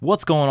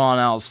What's going on,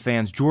 Owls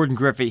fans? Jordan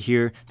Griffith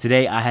here.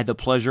 Today, I had the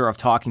pleasure of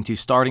talking to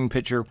starting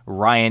pitcher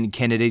Ryan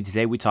Kennedy.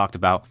 Today, we talked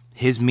about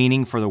his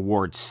meaning for the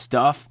word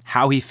stuff,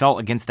 how he felt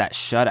against that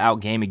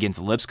shutout game against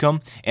Lipscomb,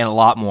 and a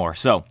lot more.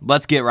 So,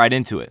 let's get right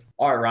into it.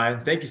 All right,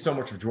 Ryan, thank you so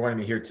much for joining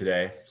me here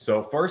today.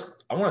 So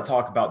first, I want to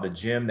talk about the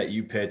gym that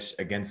you pitched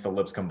against the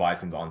Lipscomb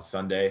Bisons on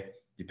Sunday.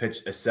 You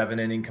pitched a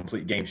 7-inning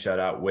complete game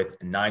shutout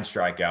with 9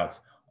 strikeouts,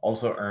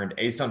 also earned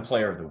ASUN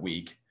Player of the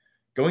Week.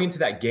 Going into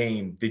that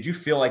game, did you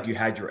feel like you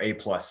had your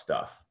A-plus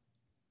stuff?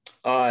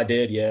 I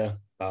did, yeah.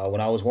 When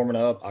I was warming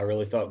up, I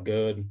really felt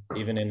good.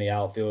 Even in the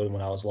outfield,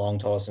 when I was long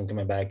tossing,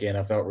 coming back in,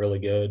 I felt really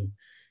good.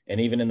 And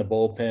even in the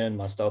bullpen,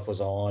 my stuff was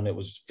on. It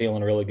was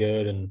feeling really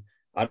good. And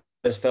I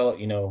just felt,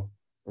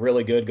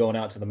 really good going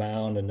out to the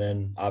mound. And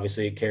then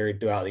obviously it carried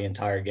throughout the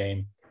entire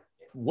game.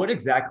 What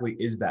exactly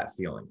is that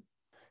feeling?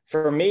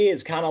 For me,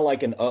 it's kind of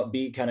like an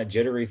upbeat, kind of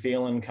jittery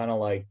feeling, kind of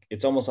like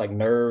it's almost like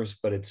nerves,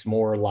 but it's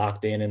more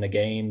locked in the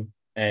game.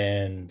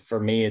 And for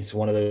me, it's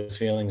one of those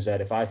feelings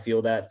that if I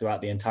feel that throughout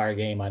the entire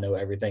game, I know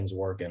everything's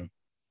working.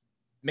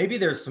 Maybe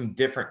there's some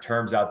different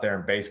terms out there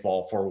in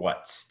baseball for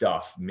what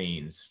stuff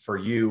means. For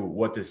you,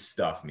 what does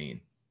stuff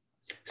mean?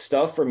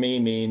 Stuff for me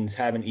means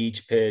having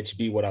each pitch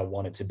be what I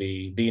want it to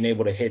be, being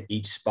able to hit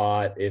each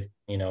spot. If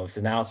it's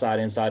an outside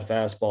inside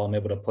fastball, I'm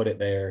able to put it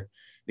there,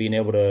 being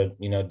able to,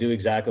 do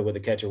exactly what the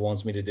catcher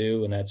wants me to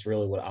do. And that's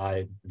really what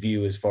I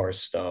view as far as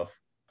stuff.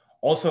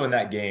 Also in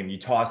that game, you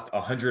tossed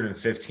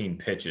 115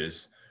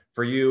 pitches.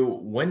 For you,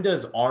 when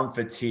does arm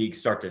fatigue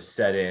start to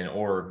set in,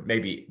 or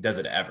maybe does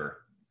it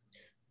ever?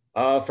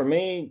 For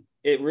me,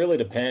 it really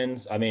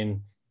depends. I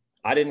mean,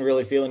 I didn't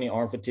really feel any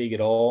arm fatigue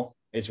at all.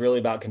 It's really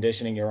about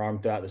conditioning your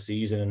arm throughout the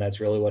season, and that's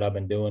really what I've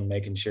been doing,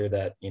 making sure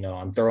that,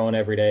 I'm throwing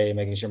every day,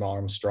 making sure my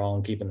arm's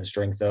strong, keeping the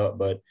strength up.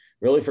 But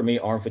really for me,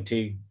 arm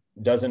fatigue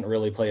doesn't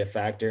really play a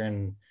factor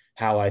in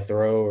how I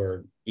throw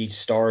or each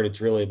start.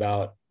 It's really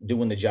about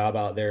doing the job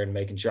out there and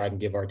making sure I can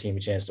give our team a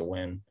chance to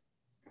win.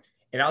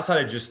 And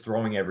outside of just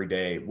throwing every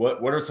day,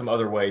 what are some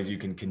other ways you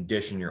can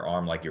condition your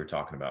arm like you were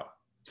talking about?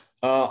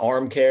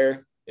 Arm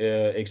care,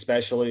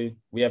 especially.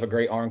 We have a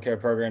great arm care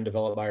program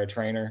developed by our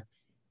trainer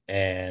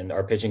and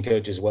our pitching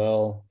coach as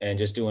well. And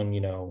just doing,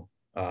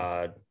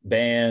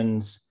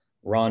 bands,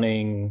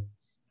 running.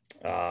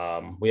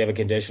 We have a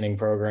conditioning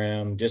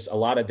program, just a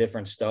lot of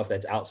different stuff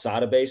that's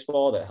outside of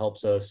baseball that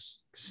helps us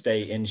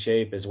stay in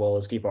shape as well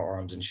as keep our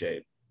arms in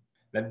shape.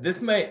 Now,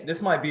 this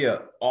might be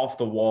a off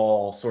the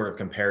wall sort of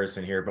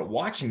comparison here, but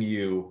watching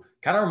you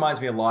kind of reminds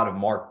me a lot of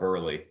Mark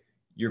Burley.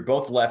 You're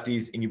both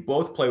lefties and you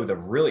both play with a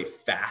really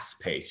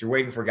fast pace. You're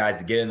waiting for guys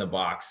to get in the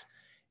box.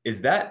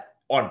 Is that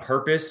on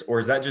purpose, or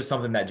is that just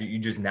something that you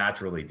just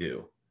naturally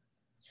do?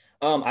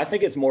 I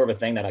think it's more of a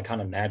thing that I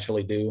kind of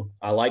naturally do.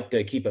 I like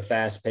to keep a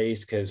fast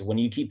pace because when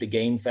you keep the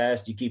game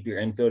fast, you keep your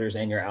infielders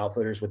and your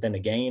outfielders within the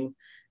game,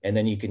 and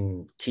then you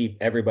can keep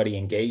everybody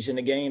engaged in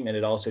the game, and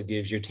it also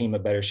gives your team a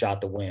better shot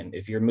to win.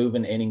 If you're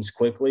moving innings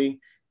quickly,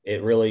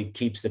 it really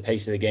keeps the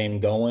pace of the game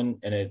going,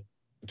 and it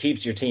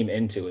keeps your team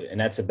into it, and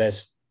that's the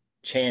best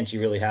chance you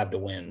really have to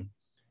win.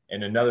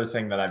 And another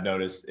thing that I've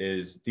noticed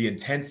is the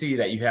intensity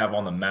that you have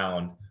on the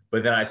mound,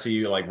 but then I see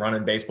you like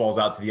running baseballs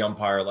out to the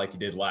umpire like you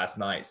did last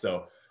night.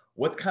 So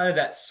what's kind of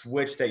that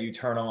switch that you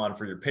turn on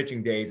for your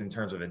pitching days in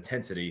terms of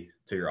intensity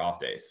to your off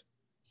days?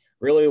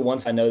 Really,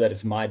 once I know that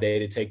it's my day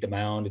to take the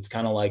mound, it's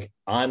kind of like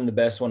I'm the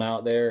best one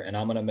out there, and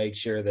I'm going to make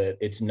sure that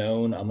it's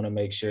known. I'm going to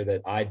make sure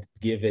that I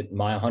give it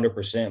my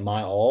 100%,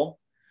 my all.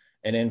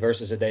 And then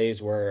versus the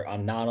days where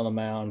I'm not on the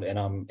mound and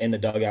I'm in the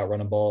dugout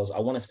running balls, I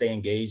want to stay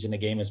engaged in the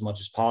game as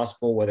much as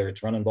possible, whether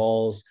it's running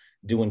balls,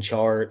 doing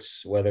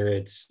charts, whether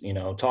it's,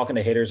 talking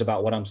to hitters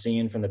about what I'm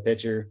seeing from the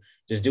pitcher,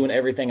 just doing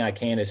everything I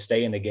can to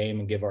stay in the game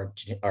and give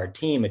our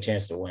team a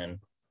chance to win.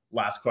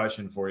 Last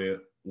question for you.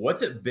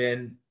 What's it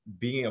been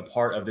being a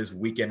part of this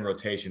weekend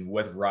rotation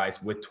with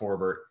Rice, with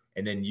Torbert,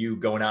 and then you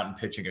going out and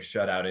pitching a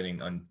shutout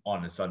inning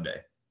on a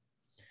Sunday?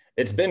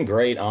 It's been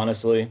great,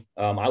 honestly.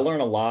 I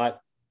learned a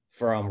lot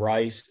from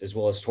Rice as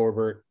well as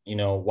Torbert,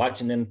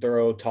 watching them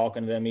throw,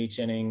 talking to them each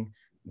inning.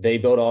 They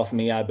build off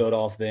me, I build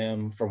off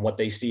them from what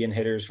they see in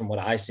hitters, from what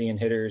I see in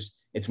hitters.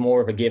 It's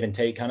more of a give and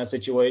take kind of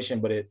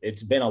situation, but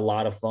it's been a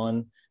lot of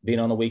fun being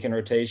on the weekend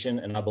rotation,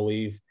 and I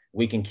believe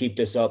we can keep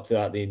this up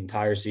throughout the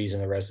entire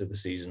season, the rest of the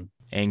season.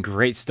 And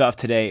great stuff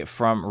today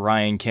from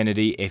Ryan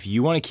Kennedy. If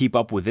you want to keep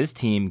up with this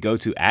team, go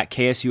to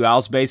 @KSU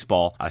Owls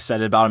Baseball. I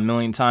said it about a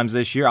million times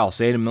this year. I'll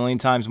say it a million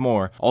times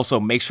more. Also,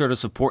 make sure to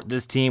support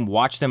this team.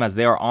 Watch them as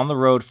they are on the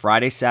road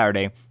Friday,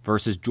 Saturday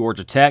versus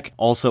Georgia Tech.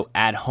 Also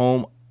at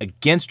home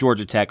against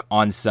Georgia Tech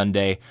on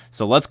Sunday.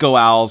 So let's go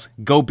Owls.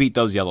 Go beat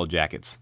those Yellow Jackets.